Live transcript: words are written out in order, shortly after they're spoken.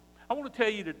I want to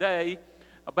tell you today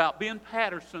about Ben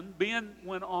Patterson. Ben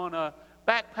went on a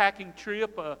backpacking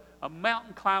trip, a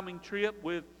mountain climbing trip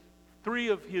with 3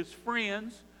 of his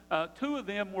friends. 2 of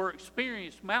them were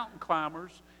experienced mountain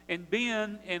climbers, and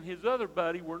Ben and his other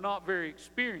buddy were not very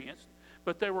experienced,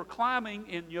 but they were climbing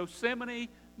in Yosemite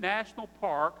National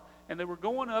Park, and they were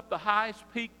going up the highest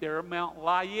peak there, Mount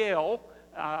Lyell.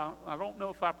 I don't know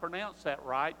if I pronounced that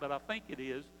right, but I think it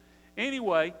is.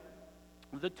 Anyway,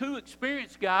 the 2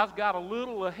 experienced guys got a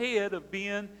little ahead of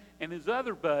Ben and his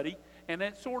other buddy, and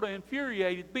that sort of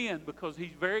infuriated Ben because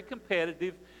he's very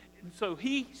competitive. And so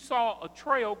he saw a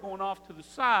trail going off to the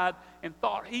side and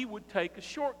thought he would take a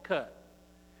shortcut.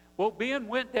 Well, Ben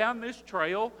went down this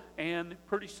trail, and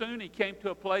pretty soon he came to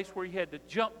a place where he had to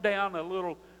jump down a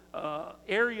little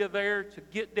area there to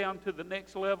get down to the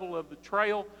next level of the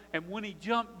trail. And when he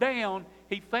jumped down,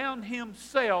 he found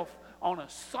himself on a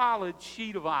solid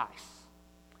sheet of ice.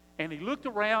 And he looked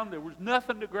around, there was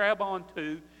nothing to grab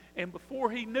onto, and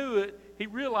before he knew it, he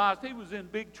realized he was in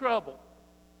big trouble.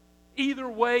 Either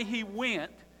way he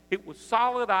went, it was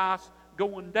solid ice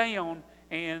going down,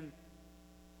 and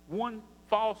one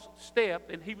false step,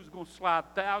 and he was going to slide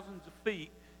thousands of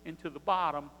feet into the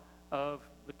bottom of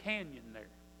the canyon there.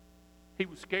 He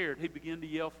was scared. He began to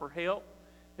yell for help.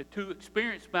 The 2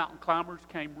 experienced mountain climbers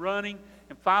came running,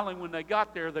 and finally when they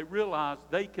got there, they realized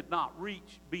they could not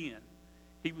reach Ben.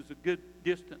 He was a good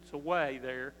distance away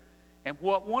there. And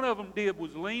what one of them did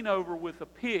was lean over with a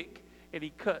pick, and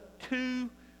he cut 2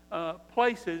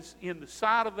 places in the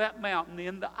side of that mountain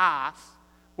in the ice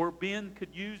where Ben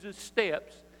could use his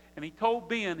steps. And he told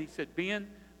Ben, he said, Ben,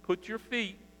 put your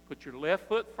left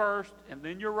foot first and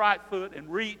then your right foot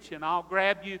and reach, and I'll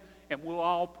grab you and we'll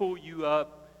all pull you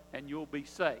up and you'll be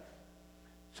safe.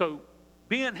 So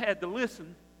Ben had to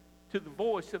listen to the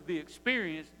voice of the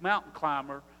experienced mountain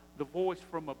climber, the voice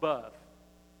from above.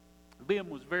 Ben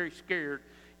was very scared,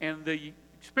 and the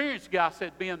experienced guy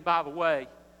said, Ben, by the way,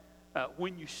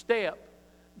 when you step,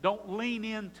 don't lean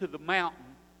into the mountain.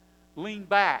 Lean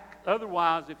back.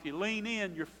 Otherwise, if you lean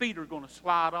in, your feet are going to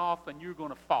slide off and you're going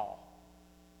to fall.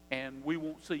 And we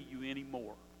won't see you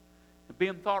anymore. And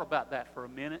Ben thought about that for a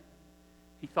minute.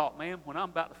 He thought, man, when I'm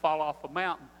about to fall off a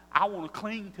mountain, I want to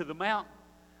cling to the mountain.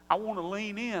 I want to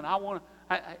lean in.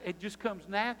 It just comes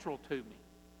natural to me.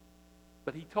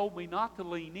 But he told me not to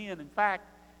lean in. In fact,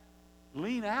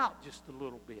 lean out just a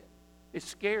little bit. It's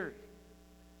scary.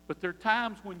 But there are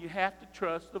times when you have to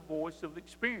trust the voice of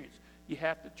experience. You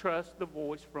have to trust the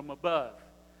voice from above.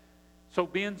 So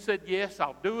Ben said, yes,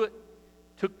 I'll do it.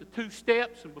 Took the 2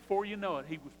 steps, and before you know it,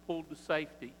 he was pulled to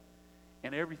safety.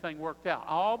 And everything worked out.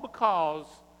 All because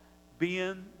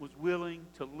Ben was willing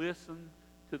to listen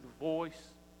to the voice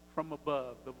from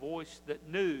above, the voice that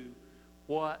knew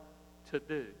what to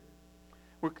do.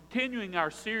 We're continuing our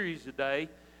series today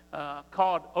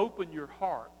called Open Your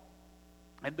Heart.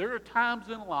 And there are times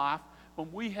in life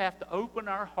when we have to open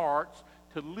our hearts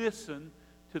to listen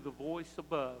to the voice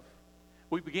above.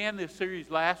 We began this series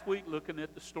last week looking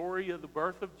at the story of the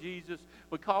birth of Jesus.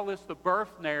 We call this the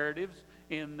birth narratives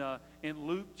in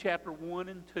Luke chapter 1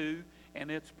 and 2. And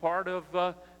it's part of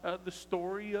the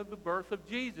story of the birth of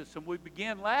Jesus. And we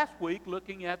began last week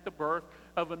looking at the birth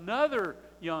of another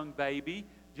young baby,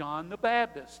 John the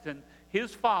Baptist, and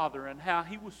his father, and how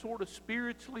he was sort of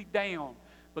spiritually down.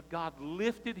 But God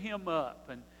lifted him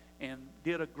up and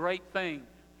did a great thing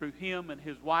through him and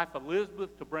his wife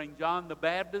Elizabeth to bring John the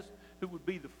Baptist, who would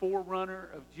be the forerunner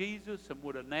of Jesus and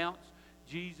would announce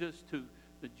Jesus to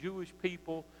the Jewish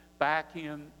people back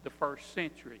in the first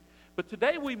century. But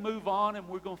today we move on, and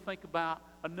we're going to think about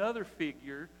another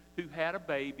figure who had a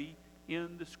baby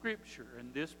in the Scripture.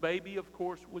 And this baby, of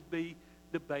course, would be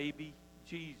the baby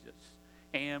Jesus.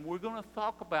 And we're going to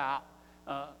talk about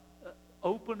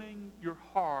opening your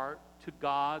heart to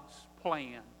God's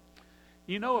plan.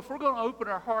 You know, if we're going to open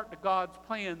our heart to God's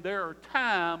plan, there are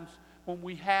times when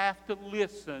we have to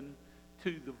listen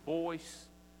to the voice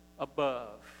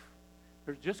above.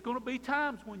 There's just going to be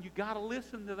times when you got to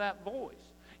listen to that voice.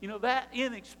 You know, that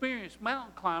inexperienced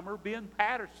mountain climber, Ben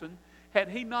Patterson, had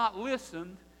he not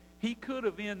listened, he could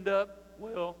have ended up,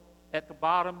 well, at the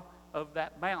bottom of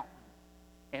that mountain.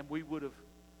 And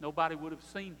nobody would have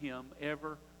seen him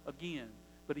ever again.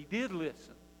 But he did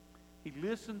listen. He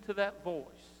listened to that voice.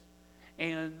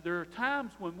 And there are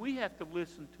times when we have to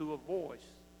listen to a voice,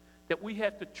 that we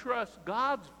have to trust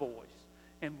God's voice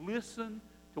and listen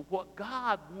to what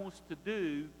God wants to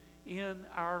do in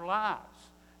our lives.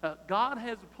 God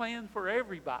has a plan for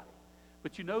everybody.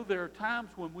 But you know, there are times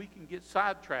when we can get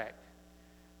sidetracked.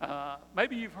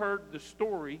 Maybe you've heard the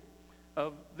story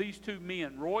of these 2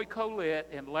 men, Roy Collette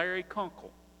and Larry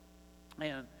Kunkel.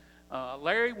 And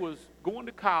Larry was going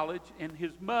to college, and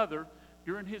his mother,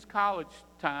 during his college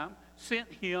time,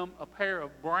 sent him a pair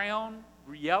of brown,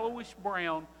 yellowish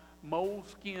brown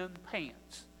moleskin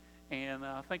pants. And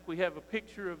I think we have a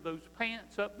picture of those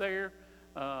pants up there.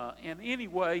 And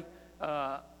anyway,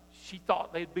 she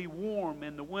thought they'd be warm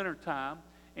in the wintertime.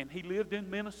 And he lived in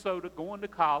Minnesota going to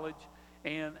college.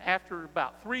 And after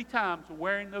about 3 times of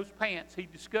wearing those pants, he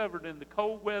discovered in the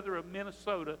cold weather of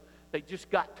Minnesota, they just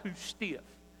got too stiff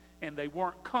and they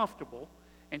weren't comfortable.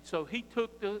 And so he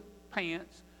took the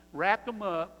pants, wrapped them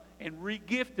up, and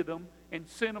re-gifted them and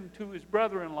sent them to his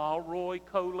brother-in-law, Roy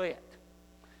Collette.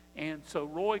 And so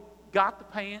Roy got the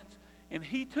pants, and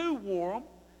he too wore them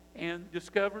and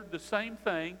discovered the same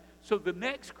thing. So the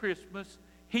next Christmas,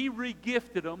 he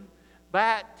re-gifted them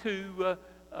back to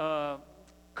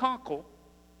Kunkel.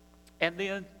 And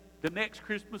then the next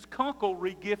Christmas, Kunkel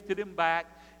re-gifted him back,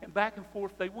 and back and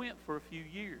forth they went for a few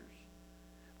years.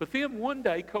 But then one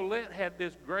day, Collette had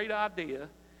this great idea.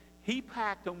 He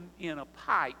packed them in a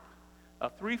pipe, a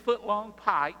 3-foot-long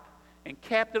pipe, and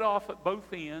capped it off at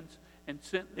both ends and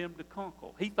sent them to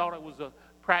Kunkel. He thought it was a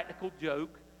practical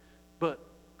joke, but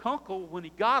Kunkel, when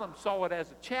he got them, saw it as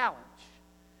a challenge.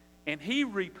 And he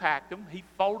repacked them. He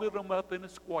folded them up in a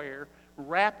square,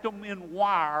 wrapped them in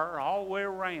wire all the way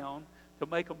around to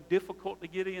make them difficult to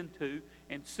get into,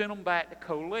 and sent them back to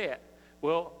Collette.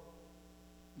 Well,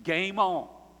 game on.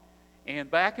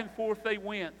 And back and forth they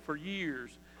went for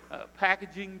years,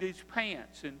 packaging these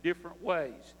pants in different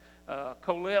ways.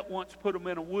 Collette once put them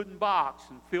in a wooden box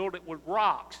and filled it with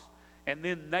rocks, and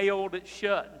then nailed it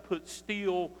shut and put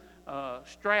steel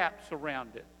straps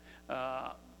around it.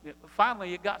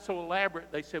 Finally, it got so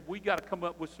elaborate, they said, we got to come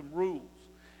up with some rules.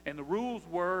 And the rules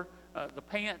were the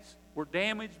pants were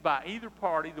damaged by either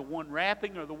party, the one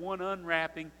wrapping or the one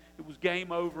unwrapping. It was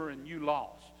game over and you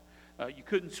lost. You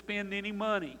couldn't spend any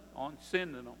money on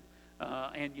sending them.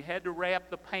 And you had to wrap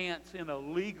the pants in a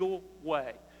legal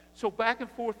way. So back and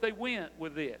forth they went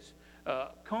with this.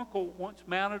 Kunkel once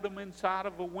mounted them inside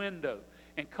of a window.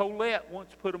 And Collette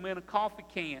once put them in a coffee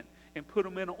can and put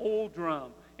them in an oil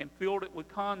drum and filled it with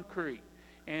concrete.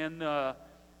 And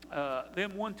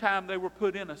then one time they were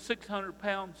put in a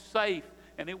 600-pound safe,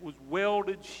 and it was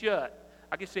welded shut.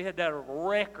 I guess they had that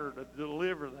record to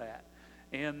deliver that.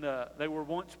 And they were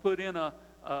once put in a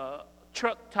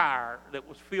truck tire that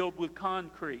was filled with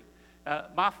concrete.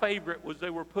 My favorite was they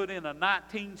were put in a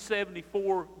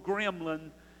 1974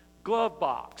 Gremlin glove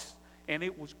box, and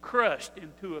it was crushed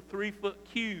into a 3-foot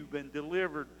cube and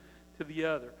delivered to the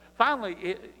other.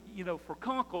 Finally, for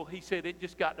Kunkel, he said it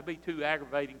just got to be too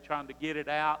aggravating trying to get it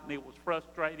out, and it was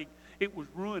frustrating. It was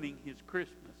ruining his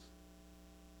Christmas.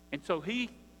 And so he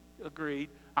agreed,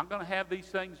 I'm going to have these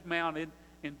things mounted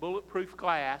in bulletproof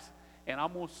glass, and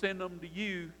I'm going to send them to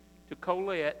you, to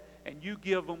Collette, and you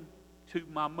give them to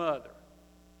my mother.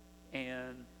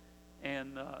 And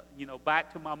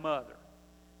back to my mother.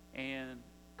 And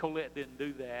Collette didn't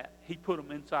do that. He put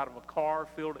them inside of a car,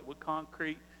 filled it with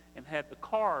concrete, and had the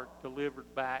car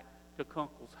delivered back to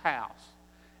Kunkel's house.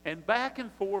 And back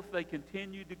and forth they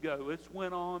continued to go. This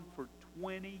went on for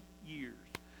 20 years.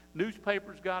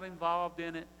 Newspapers got involved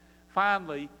in it.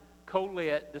 Finally,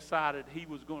 Collette decided he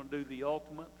was going to do the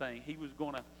ultimate thing. He was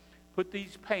going to put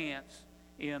these pants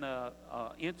in a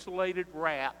insulated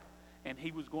wrap, and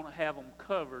he was going to have them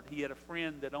covered. He had a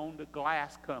friend that owned a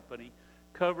glass company,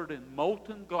 covered in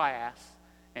molten glass,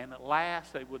 and at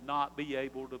last they would not be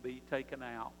able to be taken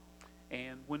out.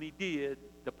 And when he did,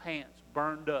 the pants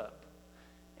burned up,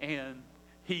 and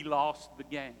he lost the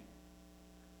game.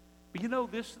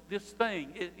 But this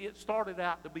thing, it started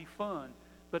out to be fun,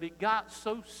 but it got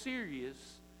so serious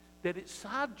that it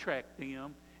sidetracked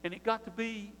them, and it got to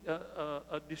be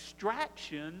a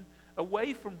distraction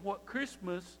away from what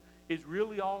Christmas is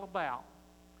really all about.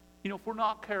 If we're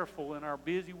not careful in our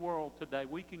busy world today,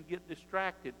 we can get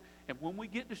distracted. And when we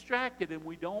get distracted and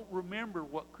we don't remember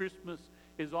what Christmas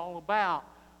is all about,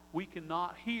 we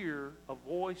cannot hear a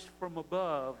voice from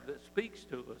above that speaks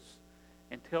to us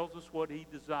and tells us what he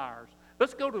desires.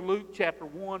 Let's go to Luke chapter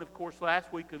 1. Of course,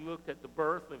 last week we looked at the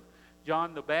birth of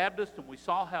John the Baptist, and we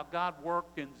saw how God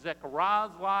worked in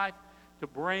Zechariah's life to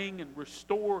bring and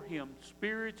restore him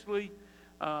spiritually.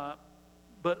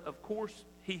 But, of course,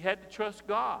 he had to trust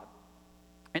God.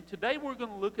 And today we're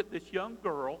going to look at this young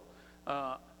girl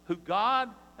who God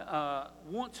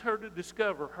wants her to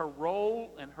discover her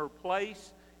role and her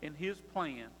place in his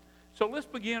plan. So let's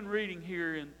begin reading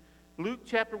here in Luke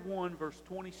chapter 1, verse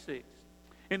 26.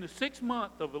 In the 6th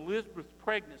month of Elizabeth's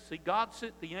pregnancy, God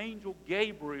sent the angel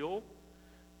Gabriel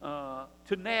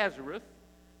to Nazareth,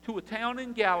 to a town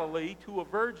in Galilee, to a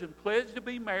virgin pledged to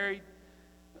be married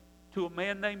to a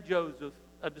man named Joseph,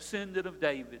 a descendant of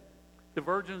David. The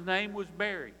virgin's name was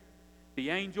Mary. The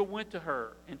angel went to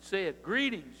her and said,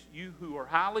 "Greetings, you who are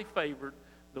highly favored.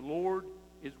 The Lord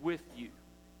is with you."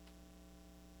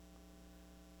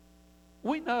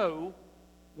 We know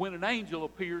when an angel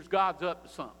appears, God's up to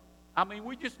something. I mean,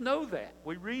 we just know that.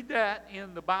 We read that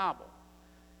in the Bible.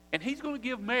 And he's going to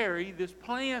give Mary this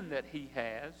plan that he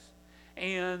has.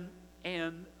 And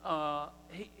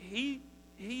he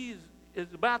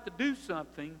is about to do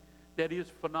something that is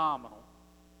phenomenal.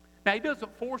 Now, he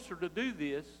doesn't force her to do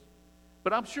this,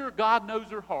 but I'm sure God knows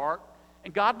her heart,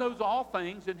 and God knows all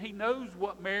things, and he knows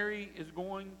what Mary is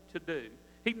going to do.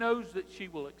 He knows that she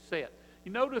will accept.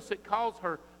 You notice it calls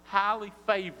her highly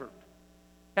favored.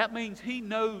 That means he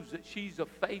knows that she's a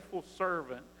faithful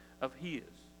servant of his.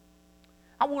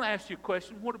 I want to ask you a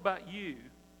question. What about you?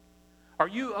 Are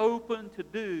you open to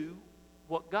do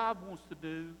what God wants to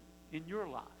do in your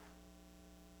life?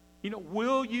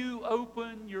 Will you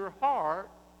open your heart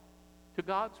to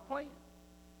God's plan?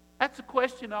 That's a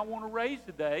question I want to raise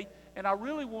today, and I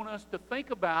really want us to think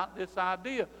about this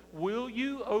idea. Will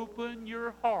you open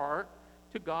your heart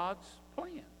to God's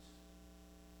plans?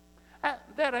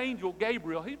 That angel,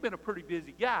 Gabriel, he's been a pretty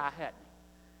busy guy, hasn't he?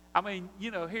 I mean,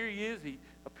 here he is. He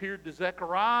appeared to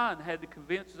Zechariah and had to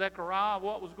convince Zechariah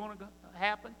what was going to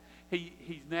happen.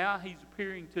 He's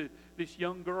appearing to this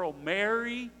young girl,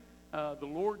 Mary, the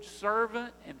Lord's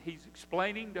servant, and he's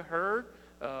explaining to her.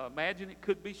 Imagine it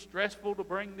could be stressful to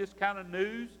bring this kind of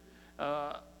news,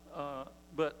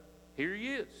 but here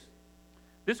he is.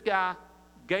 This guy,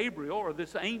 Gabriel, or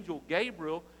this angel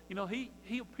Gabriel,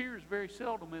 he appears very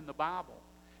seldom in the Bible.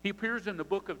 He appears in the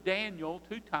book of Daniel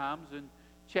 2 times, in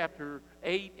chapter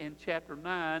 8 and chapter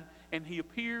 9, and he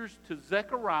appears to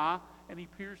Zechariah and he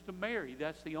appears to Mary.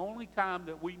 That's the only time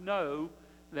that we know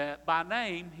that by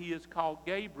name he is called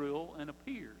Gabriel and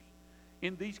appears.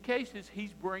 In these cases,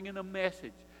 he's bringing a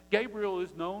message. Gabriel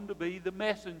is known to be the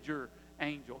messenger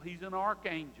angel. He's an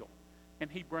archangel,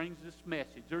 and he brings this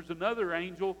message. There's another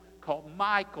angel called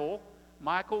Michael.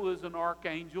 Michael is an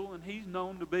archangel, and he's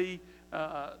known to be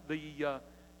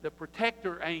the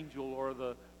protector angel or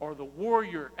the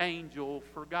warrior angel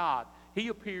for God. He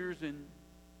appears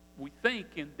we think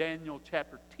in Daniel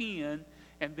chapter 10,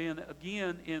 and then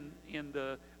again in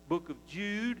the book of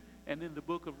Jude and in the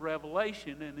book of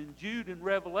Revelation. And in Jude and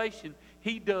Revelation,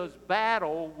 he does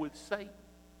battle with Satan.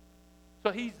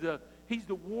 So he's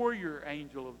the warrior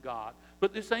angel of God.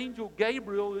 But this angel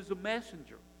Gabriel is a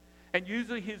messenger. And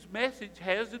usually his message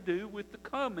has to do with the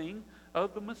coming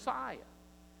of the Messiah.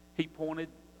 He pointed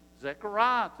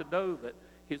Zechariah to know that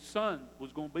his son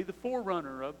was going to be the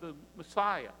forerunner of the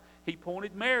Messiah. He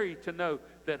pointed Mary to know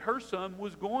that her son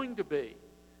was going to be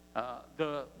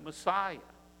the Messiah.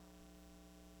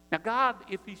 Now, God,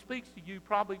 if he speaks to you,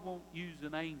 probably won't use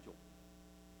an angel.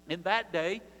 In that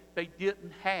day, they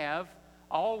didn't have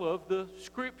all of the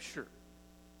Scripture.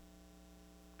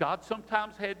 God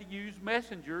sometimes had to use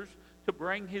messengers to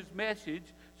bring his message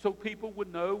so people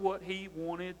would know what he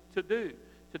wanted to do.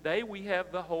 Today, we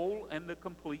have the whole and the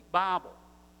complete Bible.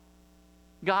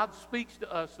 God speaks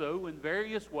to us, though, in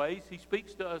various ways. He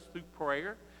speaks to us through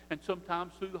prayer, and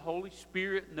sometimes through the Holy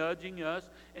Spirit nudging us,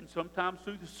 and sometimes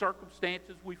through the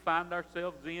circumstances we find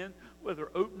ourselves in, whether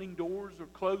opening doors or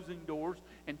closing doors,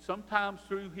 and sometimes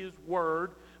through his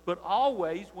word. But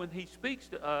always, when he speaks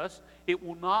to us, it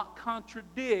will not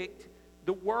contradict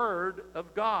the word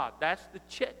of God. That's the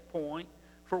checkpoint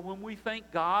for when we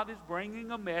think God is bringing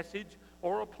a message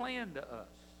or a plan to us.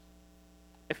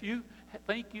 If you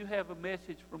think you have a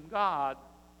message from God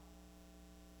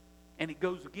and it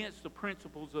goes against the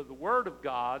principles of the Word of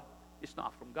God, it's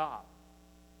not from God.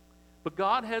 But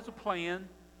God has a plan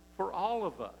for all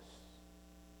of us.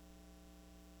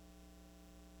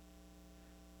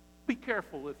 Be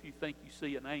careful if you think you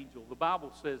see an angel. The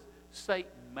Bible says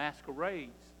Satan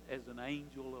masquerades as an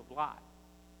angel of light.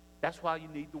 That's why you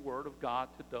need the Word of God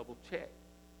to double check.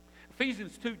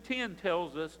 Ephesians 2:10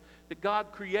 tells us that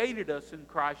God created us in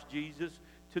Christ Jesus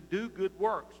to do good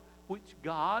works, which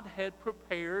God had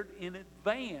prepared in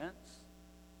advance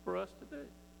for us to do.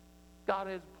 God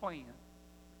has a plan.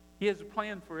 He has a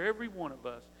plan for every one of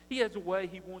us. He has a way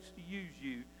he wants to use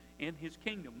you in his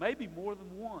kingdom. Maybe more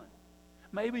than one.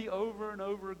 Maybe over and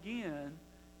over again,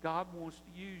 God wants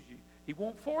to use you. He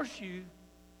won't force you.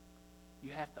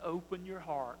 You have to open your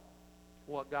heart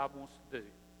to what God wants to do.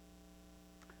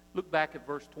 Look back at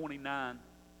verse 29.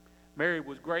 Mary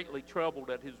was greatly troubled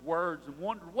at his words and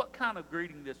wondered what kind of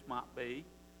greeting this might be.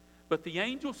 But the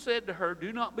angel said to her,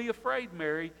 "Do not be afraid,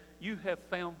 Mary. You have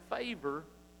found favor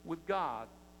with God."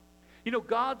 You know,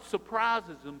 God's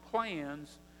surprises and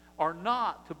plans are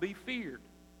not to be feared.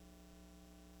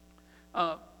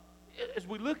 As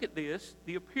we look at this,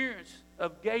 the appearance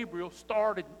of Gabriel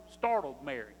startled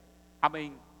Mary. I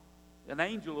mean, an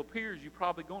angel appears, you're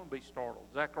probably going to be startled.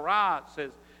 Zechariah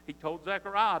says, he told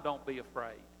Zechariah, don't be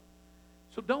afraid.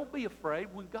 So don't be afraid.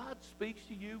 When God speaks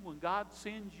to you, when God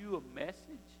sends you a message,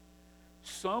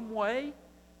 some way,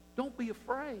 don't be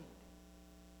afraid.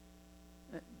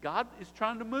 God is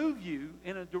trying to move you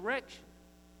in a direction.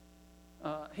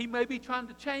 He may be trying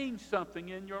to change something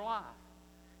in your life.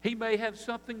 He may have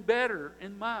something better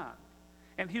in mind.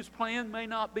 And His plan may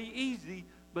not be easy,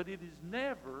 but it is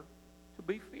never to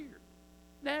be feared.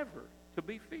 Never to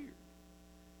be feared.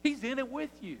 He's in it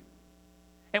with you.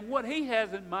 And what He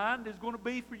has in mind is going to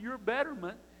be for your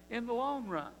betterment in the long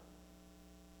run.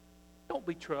 Don't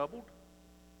be troubled.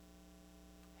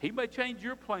 He may change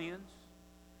your plans,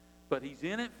 but He's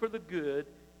in it for the good,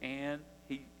 and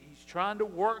He's trying to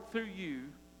work through you.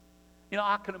 You know,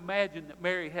 I can imagine that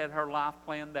Mary had her life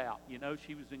planned out. You know,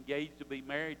 she was engaged to be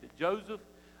married to Joseph.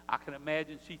 I can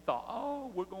imagine she thought,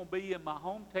 oh, we're going to be in my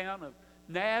hometown of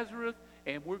Nazareth,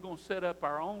 and we're going to set up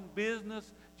our own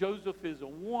business. Joseph is a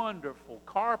wonderful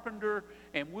carpenter,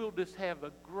 and we'll just have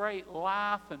a great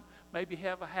life and maybe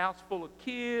have a house full of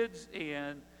kids.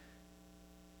 And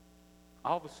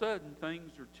all of a sudden,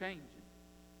 things are changing.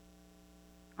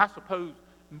 I suppose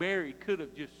Mary could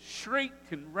have just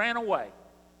shrieked and ran away,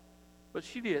 but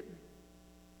she didn't.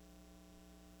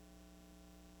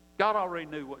 God already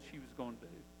knew what she was going to do.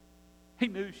 He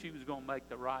knew she was going to make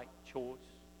the right choice.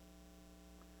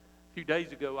 A few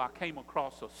days ago, I came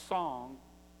across a song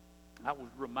I was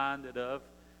reminded of.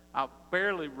 I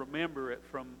barely remember it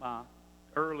from my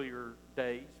earlier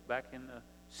days, back in the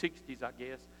 60s, I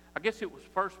guess. I guess it was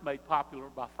first made popular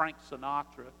by Frank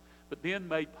Sinatra, but then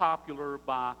made popular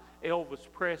by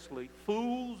Elvis Presley.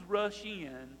 Fools rush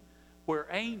in where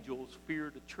angels fear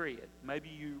to tread. Maybe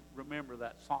you remember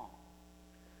that song.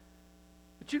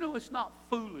 But you know, it's not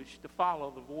foolish to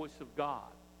follow the voice of God.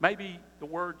 Maybe the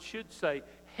word should say,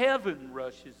 heaven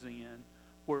rushes in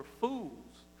where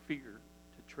fools fear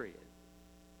to tread.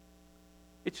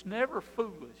 It's never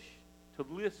foolish to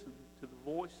listen to the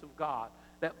voice of God,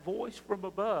 that voice from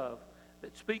above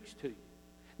that speaks to you.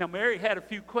 Now, Mary had a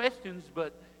few questions,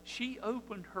 but she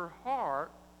opened her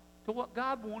heart to what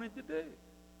God wanted to do.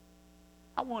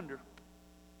 I wonder,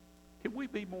 can we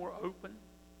be more open to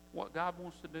what God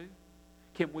wants to do?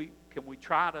 Can we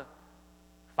try to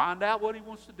find out what He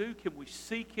wants to do? Can we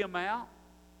seek Him out?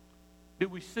 Do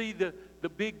we see the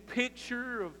big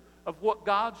picture of what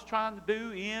God's trying to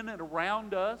do in and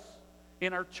around us,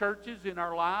 in our churches, in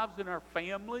our lives, in our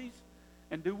families?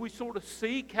 And do we sort of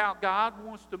seek how God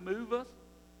wants to move us?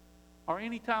 Or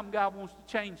anytime God wants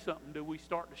to change something, do we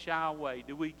start to shy away?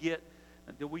 Do we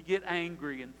get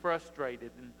angry and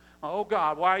frustrated? And, oh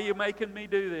God, why are you making me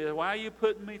do this? Why are you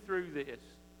putting me through this?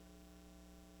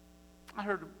 I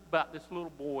heard about this little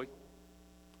boy,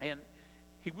 and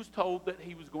he was told that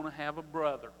he was going to have a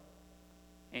brother,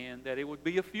 and that it would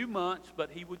be a few months, but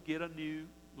he would get a new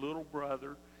little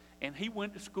brother. And he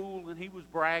went to school, and he was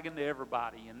bragging to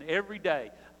everybody. And every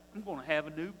day, I'm going to have a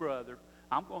new brother.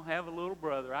 I'm going to have a little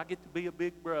brother. I get to be a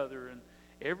big brother. And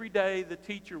every day, the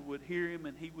teacher would hear him,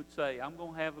 and he would say, I'm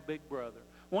going to have a big brother.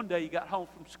 One day, he got home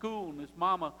from school, and his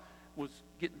mama was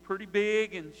getting pretty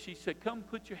big, and she said, come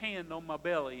put your hand on my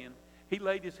belly. And he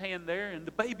laid his hand there, and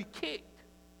the baby kicked,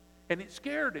 and it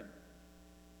scared him.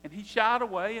 And he shied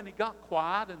away, and he got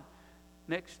quiet. And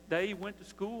next day, he went to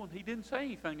school, and he didn't say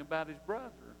anything about his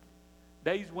brother.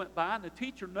 Days went by, and the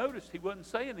teacher noticed he wasn't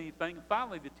saying anything. And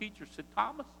finally, the teacher said,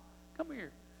 Thomas, come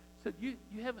here. He said,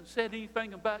 you haven't said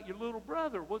anything about your little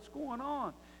brother. What's going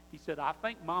on? He said, I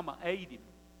think Mama ate him.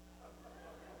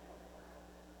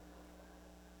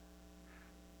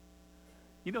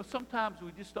 You know, sometimes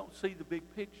we just don't see the big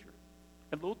picture.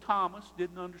 And little Thomas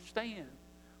didn't understand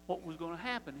what was going to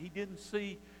happen. He didn't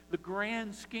see the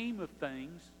grand scheme of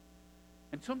things.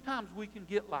 And sometimes we can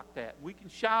get like that. We can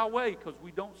shy away because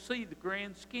we don't see the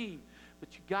grand scheme.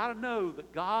 But you got to know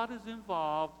that God is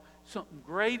involved. Something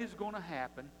great is going to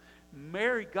happen.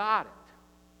 Mary got it.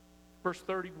 Verse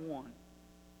 31.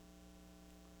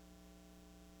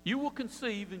 You will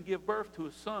conceive and give birth to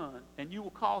a son, and you will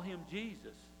call him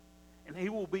Jesus. And he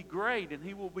will be great, and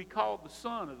he will be called the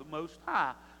Son of the Most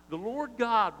High. The Lord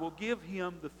God will give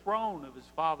him the throne of his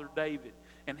father David,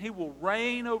 and he will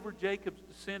reign over Jacob's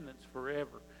descendants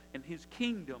forever, and his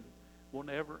kingdom will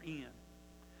never end.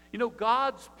 You know,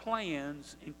 God's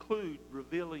plans include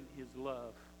revealing his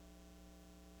love.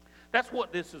 That's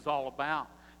what this is all about.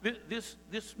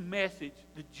 This message,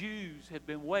 the Jews had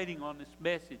been waiting on this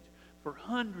message for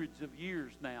hundreds of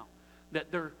years now,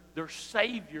 that their their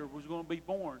Savior was going to be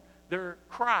born. Their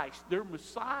Christ, their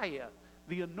Messiah,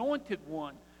 the Anointed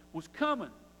One, was coming.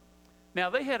 Now,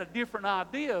 they had a different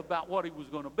idea about what he was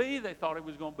going to be. They thought he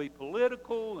was going to be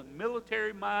political and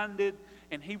military-minded,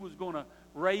 and he was going to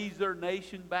raise their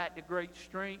nation back to great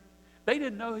strength. They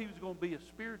didn't know he was going to be a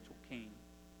spiritual king.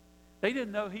 They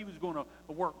didn't know he was going to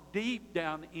work deep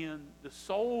down in the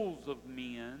souls of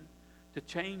men to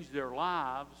change their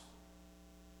lives.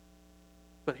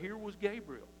 But here was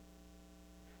Gabriel.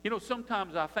 You know,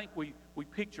 sometimes I think we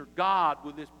picture God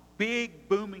with this big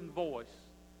booming voice.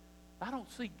 I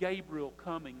don't see Gabriel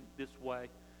coming this way.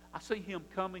 I see him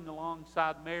coming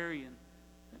alongside Mary and,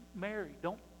 Mary,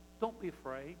 don't be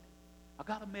afraid. I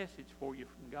got a message for you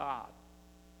from God.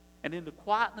 And in the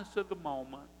quietness of the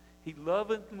moment, he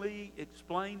lovingly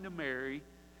explained to Mary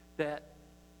that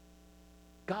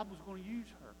God was going to use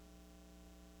her.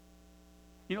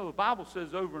 You know, the Bible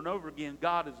says over and over again,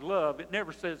 God is love. It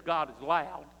never says God is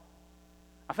loud.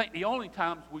 I think the only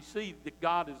times we see that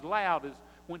God is loud is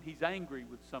when he's angry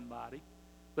with somebody.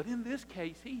 But in this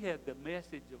case, he had the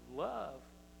message of love.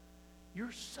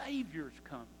 Your Savior's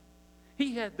coming.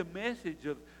 He had the message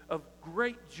of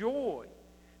great joy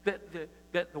that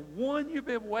the one you've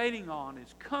been waiting on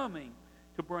is coming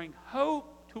to bring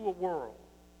hope to a world.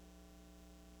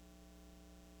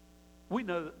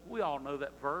 We all know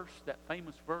that verse, that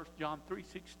famous verse, John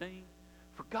 3:16.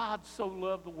 For God so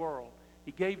loved the world,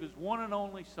 he gave his one and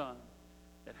only Son,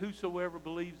 that whosoever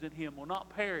believes in him will not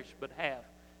perish but have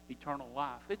eternal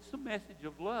life. It's the message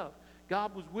of love.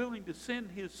 God was willing to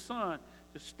send his Son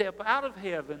to step out of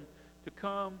heaven to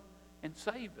come and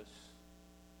save us.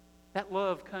 That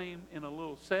love came in a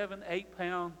little 7-8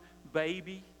 pound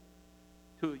baby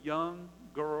to a young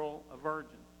girl, a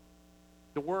virgin.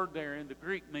 The word there in the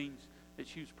Greek means that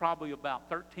she was probably about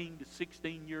 13 to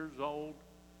 16 years old.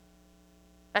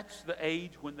 That's the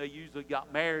age when they usually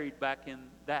got married back in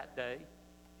that day.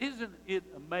 Isn't it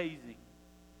amazing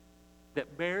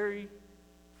that Mary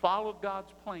followed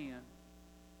God's plan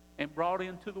and brought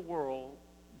into the world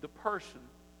the person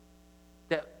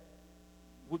that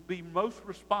would be most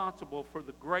responsible for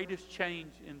the greatest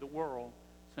change in the world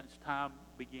since time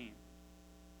began?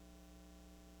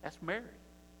 That's Mary.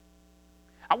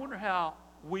 I wonder how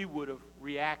we would have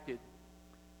reacted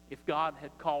if God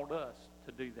had called us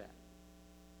to do that.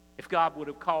 If God would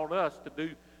have called us to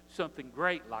do something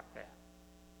great like that.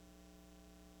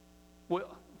 Well,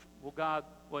 God,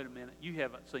 wait a minute. You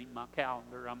haven't seen my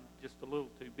calendar. I'm just a little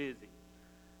too busy.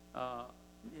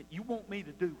 You want me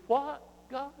to do what,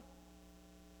 God?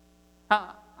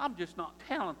 I'm just not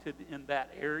talented in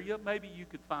that area. Maybe you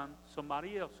could find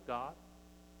somebody else, God.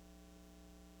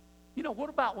 You know, what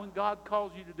about when God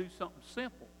calls you to do something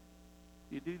simple?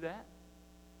 Do you do that?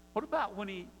 What about when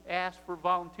he asks for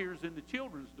volunteers in the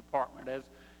children's department, as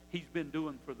he's been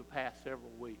doing for the past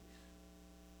several weeks?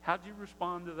 How'd you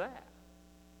respond to that?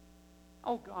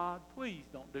 Oh, God, please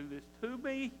don't do this to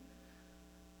me.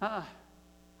 I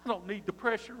don't need the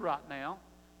pressure right now.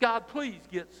 God, please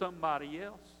get somebody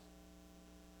else.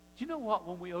 Do you know what?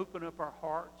 When we open up our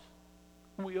hearts,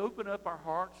 when we open up our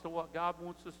hearts to what God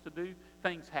wants us to do,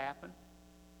 things happen.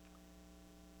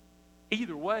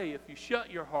 Either way, if you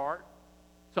shut your heart,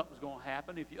 something's going to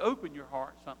happen. If you open your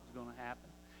heart, something's going to happen.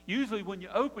 Usually when you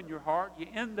open your heart, you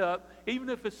end up, even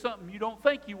if it's something you don't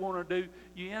think you want to do,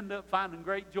 you end up finding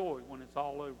great joy when it's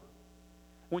all over.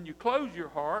 When you close your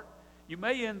heart, you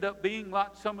may end up being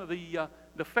like some of the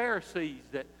Pharisees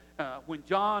that when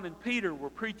John and Peter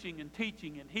were preaching and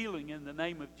teaching and healing in the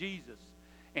name of Jesus,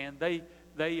 and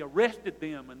they arrested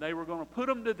them and they were going to put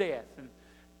them to death. And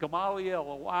Gamaliel,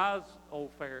 a wise old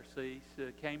Pharisee,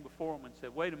 came before them and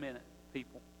said, wait a minute,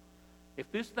 people.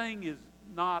 If this thing is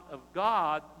not of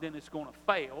God, then it's going to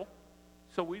fail.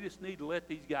 So we just need to let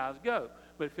these guys go.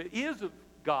 But if it is of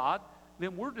God,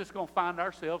 then we're just going to find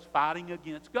ourselves fighting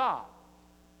against God.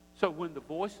 So when the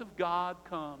voice of God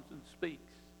comes and speaks,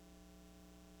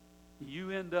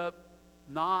 you end up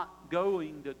not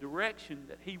going the direction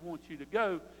that he wants you to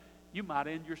go, you might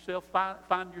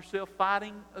find yourself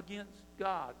fighting against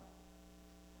God.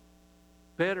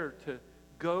 Better to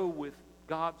go with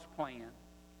God's plan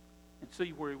and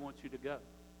see where he wants you to go.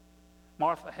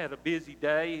 Martha had a busy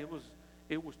day.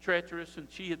 It was treacherous, and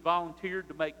she had volunteered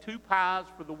to make 2 pies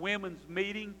for the women's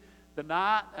meeting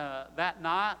that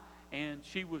night, and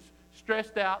she was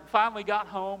stressed out and finally got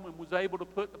home and was able to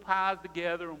put the pies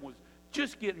together and was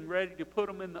just getting ready to put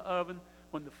them in the oven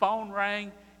when the phone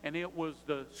rang, and it was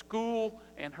the school,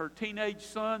 and her teenage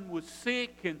son was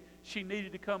sick and she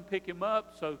needed to come pick him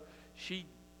up. So she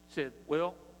said,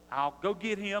 well, I'll go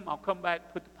get him. I'll come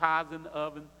back, put the pies in the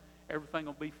oven. everything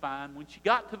will be fine. When she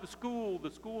got to the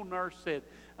school nurse said,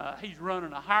 he's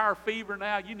running a higher fever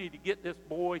now. You need to get this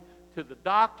boy to the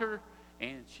doctor.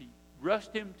 And she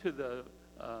rushed him to the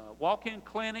walk-in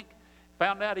clinic,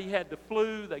 found out he had the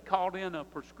flu. They called in a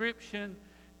prescription.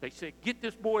 They said, get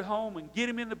this boy home and get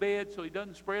him in the bed so he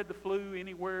doesn't spread the flu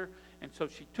anywhere. And so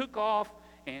she took off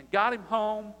and got him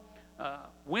home,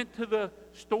 went to the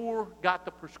store, got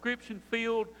the prescription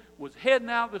filled, was heading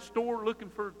out of the store looking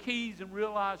for her keys and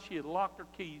realized she had locked her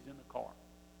keys in the car.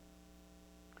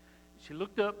 She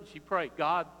looked up and she prayed,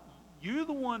 God, you're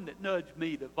the one that nudged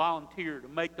me to volunteer to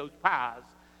make those pies.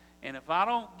 And if I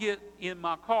don't get in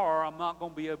my car, I'm not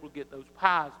going to be able to get those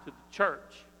pies to the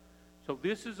church. So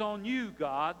this is on you,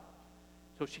 God.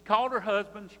 So she called her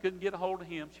husband. She couldn't get a hold of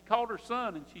him. She called her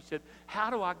son and she said,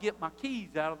 how do I get my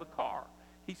keys out of the car?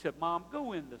 He said, Mom,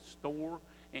 go in the store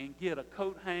and get a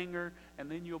coat hanger, and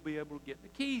then you'll be able to get the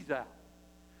keys out.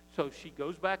 So she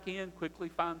goes back in, quickly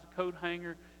finds a coat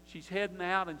hanger. She's heading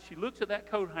out, and she looks at that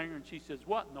coat hanger, and she says,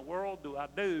 what in the world do I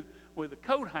do with a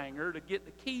coat hanger to get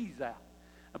the keys out?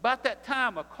 About that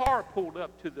time, a car pulled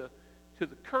up to the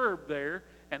curb there,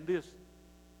 and this,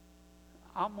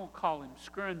 I'm going to call him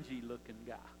scrungy-looking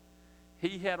guy.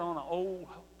 He had on an old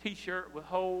T-shirt with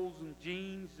holes and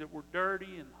jeans that were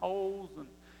dirty and holes, and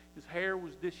his hair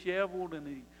was disheveled, and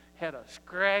he had a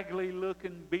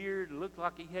scraggly-looking beard. It looked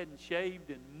like he hadn't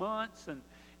shaved in months, and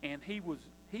he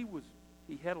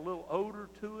had a little odor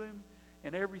to him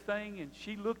and everything. And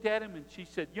she looked at him and she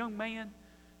said, young man,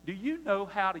 do you know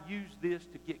how to use this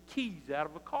to get keys out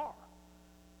of a car?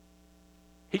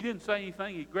 He didn't say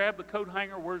anything. He grabbed the coat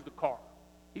hanger. Where's the car?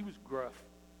 He was gruff.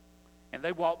 And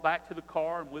they walked back to the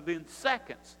car, and within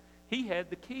seconds, he had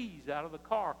the keys out of the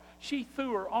car. She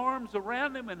threw her arms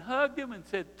around him and hugged him and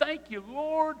said, thank you,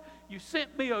 Lord. You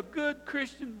sent me a good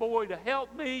Christian boy to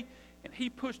help me. And he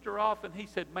pushed her off and he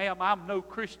said, ma'am, I'm no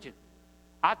Christian.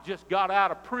 I just got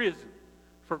out of prison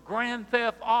for grand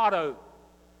theft auto.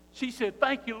 She said,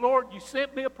 thank you, Lord. You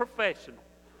sent me a professional.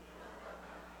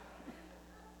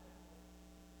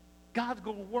 God's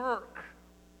going to work.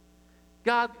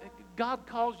 God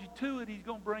calls you to it. He's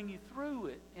going to bring you through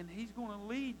it. And He's going to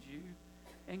lead you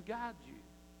and guide you.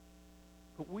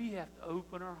 But we have to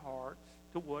open our hearts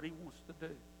to what He wants to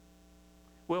do.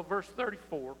 Well, verse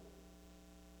 34.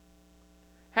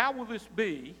 How will this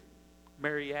be?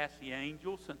 Mary asked the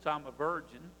angel, since I'm a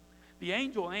virgin. The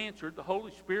angel answered, the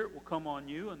Holy Spirit will come on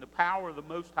you, and the power of the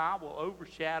Most High will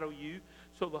overshadow you.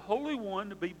 So the Holy One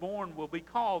to be born will be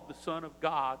called the Son of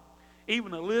God.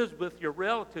 Even Elizabeth, your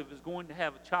relative, is going to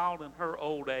have a child in her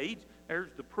old age.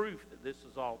 There's the proof that this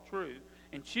is all true.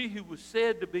 And she who was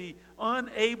said to be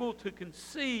unable to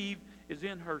conceive is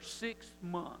in her 6th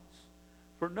month.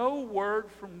 For no word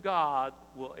from God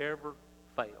will ever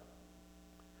fail.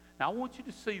 Now I want you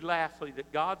to see lastly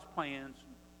that God's plans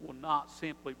will not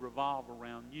simply revolve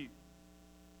around you.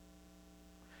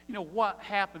 You know, what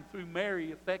happened through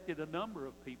Mary affected a number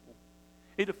of people.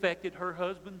 It affected her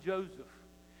husband Joseph.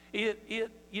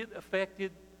 It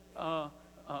affected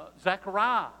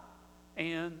Zechariah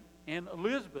and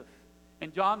Elizabeth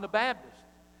and John the Baptist.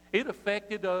 It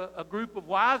affected a group of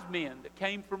wise men that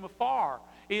came from afar.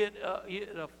 It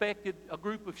affected a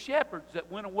group of shepherds that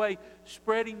went away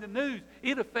spreading the news.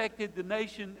 It affected the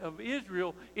nation of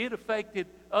Israel. It affected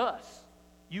us,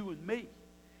 you and me.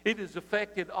 It has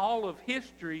affected all of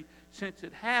history since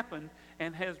it happened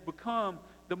and has become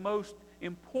the most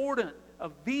important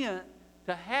event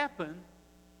to happen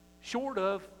short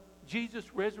of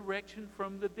Jesus' resurrection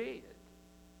from the dead.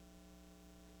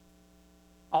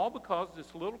 All because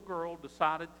this little girl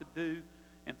decided to do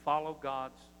and follow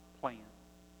God's plan.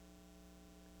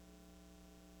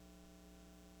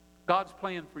 God's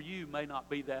plan for you may not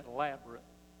be that elaborate,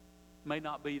 may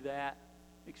not be that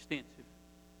extensive.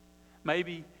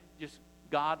 Maybe just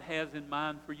God has in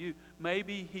mind for you.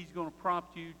 Maybe He's going to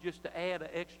prompt you just to add an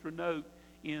extra note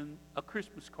in a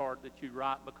Christmas card that you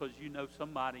write because you know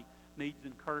somebody needs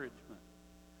encouragement.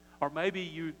 Or maybe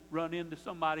you run into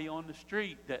somebody on the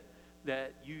street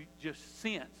that you just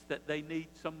sense that they need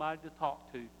somebody to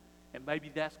talk to. And maybe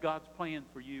that's God's plan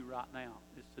for you right now,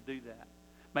 is to do that.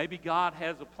 Maybe God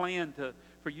has a plan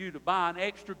for you to buy an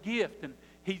extra gift and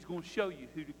He's going to show you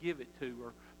who to give it to.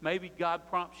 Or maybe God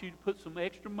prompts you to put some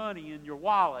extra money in your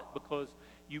wallet because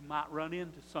you might run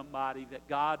into somebody that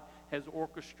God has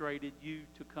orchestrated you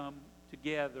to come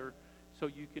together so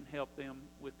you can help them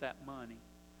with that money.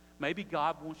 Maybe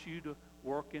God wants you to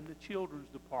work in the children's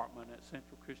department at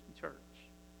Central Christian Church.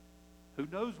 Who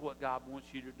knows what God wants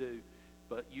you to do?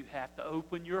 But you have to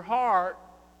open your heart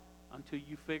until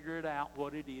you figure it out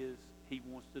what it is He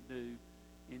wants to do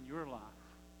in your life.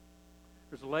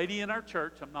 There's a lady in our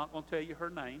church. I'm not going to tell you her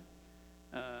name,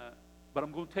 but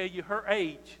I'm going to tell you her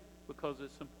age because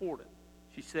it's important.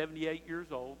 She's 78 years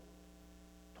old.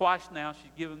 Twice now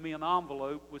she's given me an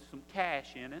envelope with some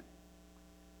cash in it.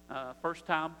 First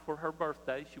time for her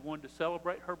birthday. She wanted to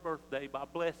celebrate her birthday by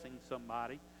blessing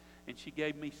somebody. And she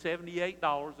gave me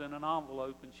 $78 in an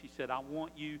envelope. And she said, I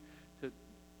want you to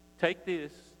take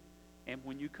this. And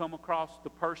when you come across the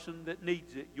person that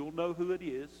needs it, you'll know who it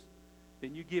is.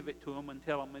 Then you give it to them and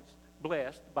tell them it's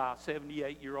blessed by a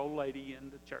 78-year-old lady in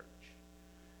the church.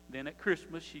 Then at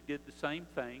Christmas, she did the same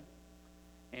thing.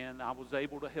 And I was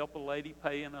able to help a lady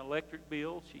pay an electric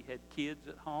bill. She had kids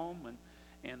at home.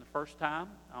 And the first time,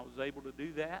 I was able to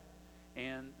do that.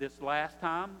 And this last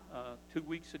time, 2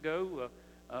 weeks ago,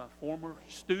 a former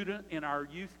student in our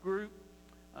youth group,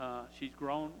 she's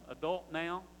grown adult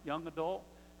now, young adult.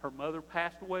 Her mother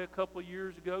passed away a couple of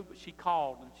years ago, but she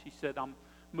called and she said, I'm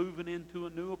moving into a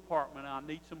new apartment. I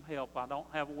need some help. I don't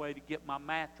have a way to get my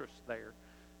mattress there.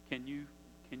 Can you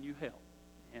help?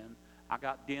 And I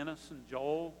got Dennis and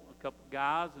Joel, a couple of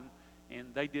guys,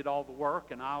 and they did all the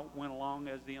work, and I went along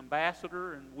as the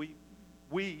ambassador, and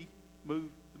we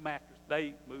moved the mattress.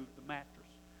 They moved the mattress,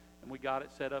 and we got it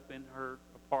set up in her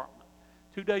apartment.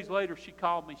 2 days later, she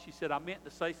called me. She said, I meant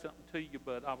to say something to you,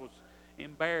 but I was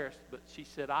embarrassed. But she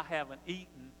said, I haven't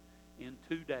eaten in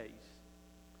 2 days.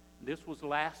 This was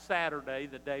last Saturday,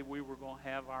 the day we were going to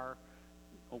have our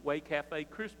Way Cafe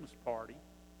Christmas party.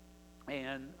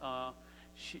 And I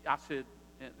said,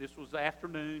 this was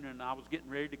afternoon, and I was getting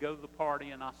ready to go to the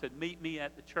party, and I said, meet me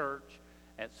at the church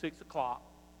at 6 o'clock,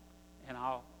 and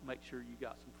I'll make sure you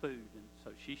got some food. And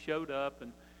so she showed up,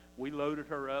 and we loaded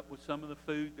her up with some of the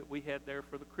food that we had there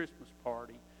for the Christmas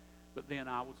party. But then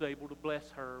I was able to bless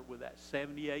her with that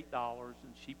 $78,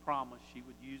 and she promised she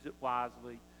would use it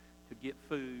wisely to get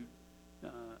food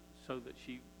so that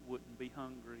she wouldn't be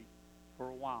hungry for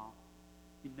a while.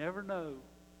 You never know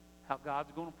how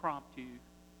God's going to prompt you.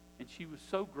 And she was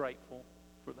so grateful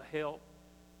for the help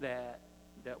that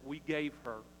we gave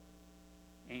her.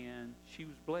 And she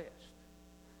was blessed.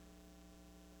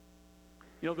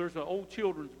 You know, there's an old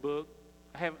children's book.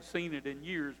 I haven't seen it in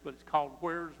years, but it's called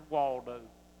Where's Waldo?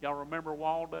 Y'all remember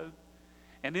Waldo?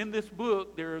 And in this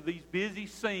book, there are these busy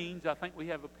scenes. I think we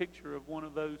have a picture of one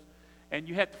of those. And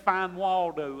you have to find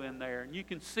Waldo in there. And you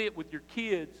can sit with your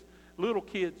kids, little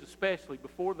kids especially,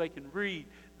 before they can read.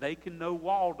 They can know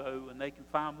Waldo, and they can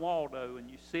find Waldo.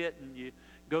 And you sit and you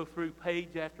go through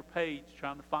page after page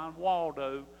trying to find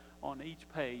Waldo on each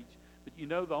page. But you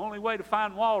know, the only way to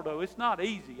find Waldo, it's not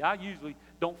easy. I usually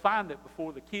don't find it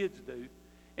before the kids do.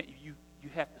 And you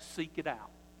have to seek it out.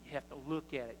 You have to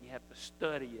look at it. You have to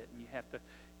study it. And you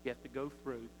have to go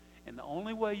through. And the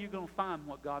only way you're going to find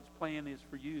what God's plan is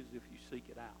for you is if you seek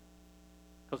it out.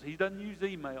 Because He doesn't use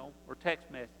email or text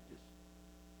messages.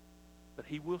 But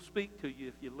He will speak to you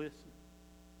if you listen.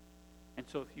 And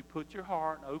so if you put your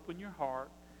heart and open your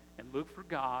heart and look for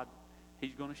God,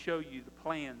 He's going to show you the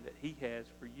plan that He has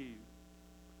for you.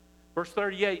 Verse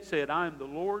 38 said, I am the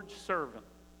Lord's servant.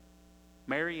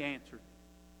 Mary answered,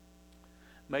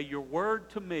 may your word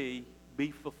to me be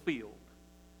fulfilled.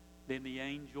 Then the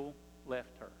angel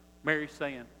left her. Mary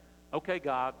saying, okay,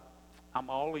 God, I'm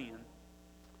all in.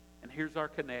 And here's our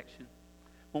connection.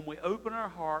 When we open our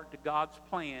heart to God's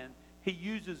plan, He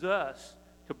uses us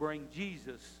to bring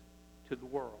Jesus to the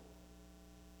world.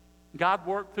 God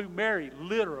worked through Mary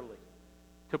literally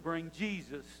to bring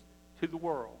Jesus to the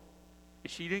world. And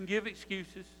she didn't give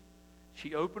excuses.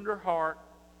 She opened her heart,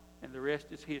 and the rest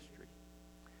is history.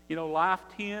 You know, life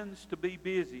tends to be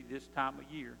busy this time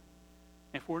of year.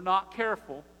 If we're not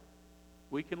careful,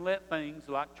 we can let things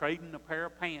like trading a pair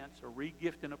of pants or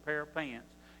regifting a pair of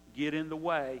pants get in the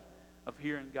way of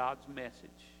hearing God's message.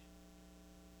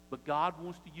 But God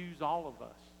wants to use all of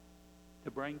us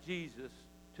to bring Jesus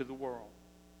to the world.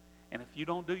 And if you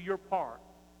don't do your part,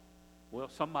 well,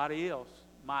 somebody else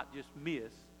might just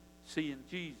miss seeing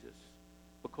Jesus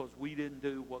because we didn't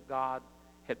do what God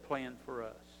had planned for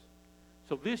us.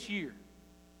 So this year,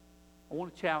 I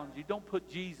want to challenge you, don't put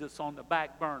Jesus on the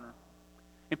back burner.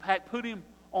 In fact, put Him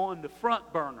on the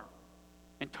front burner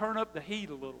and turn up the heat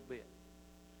a little bit.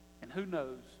 And who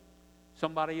knows,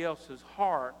 somebody else's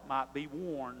heart might be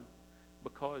warmed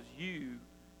because you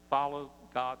follow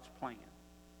God's plan.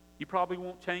 You probably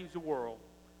won't change the world,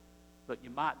 but you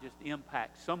might just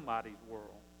impact somebody's world.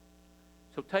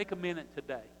 So take a minute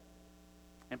today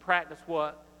and practice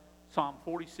what Psalm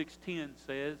 46:10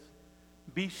 says.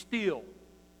 Be still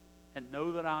and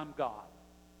know that I'm God.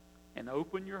 And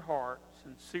open your heart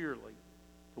sincerely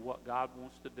to what God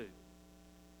wants to do.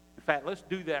 In fact, let's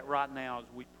do that right now as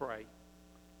we pray.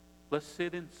 let's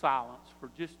sit in silence for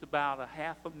just about a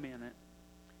half a minute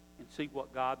and see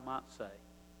what God might say.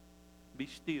 Be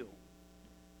still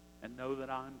and know that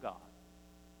I am God.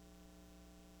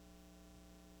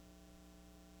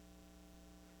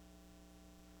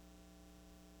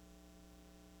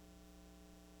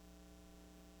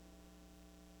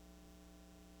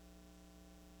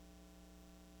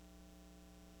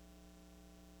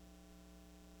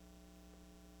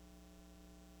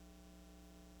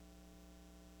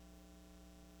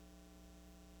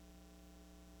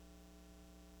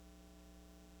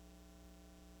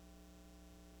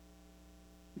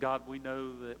 God, we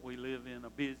know that we live in a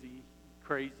busy,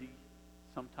 crazy,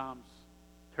 sometimes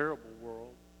terrible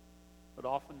world, but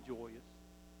often joyous.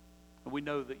 And we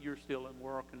know that you're still in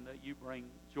work and that you bring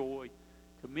joy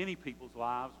to many people's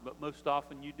lives, but most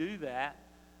often you do that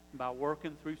by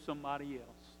working through somebody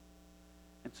else.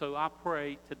 And so I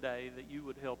pray today that you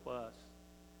would help us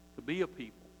to be a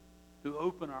people who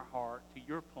open our heart to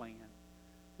your plan,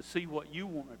 to see what you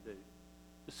want to do,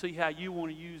 to see how you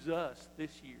want to use us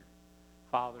this year,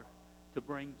 Father, to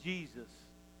bring Jesus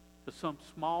to some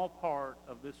small part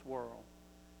of this world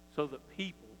so that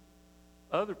people,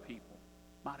 other people,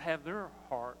 might have their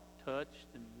heart touched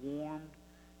and warmed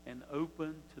and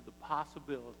open to the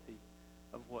possibility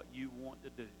of what you want to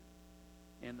do.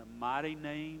 In the mighty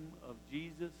name of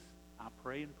Jesus, I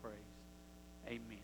pray and praise. Amen.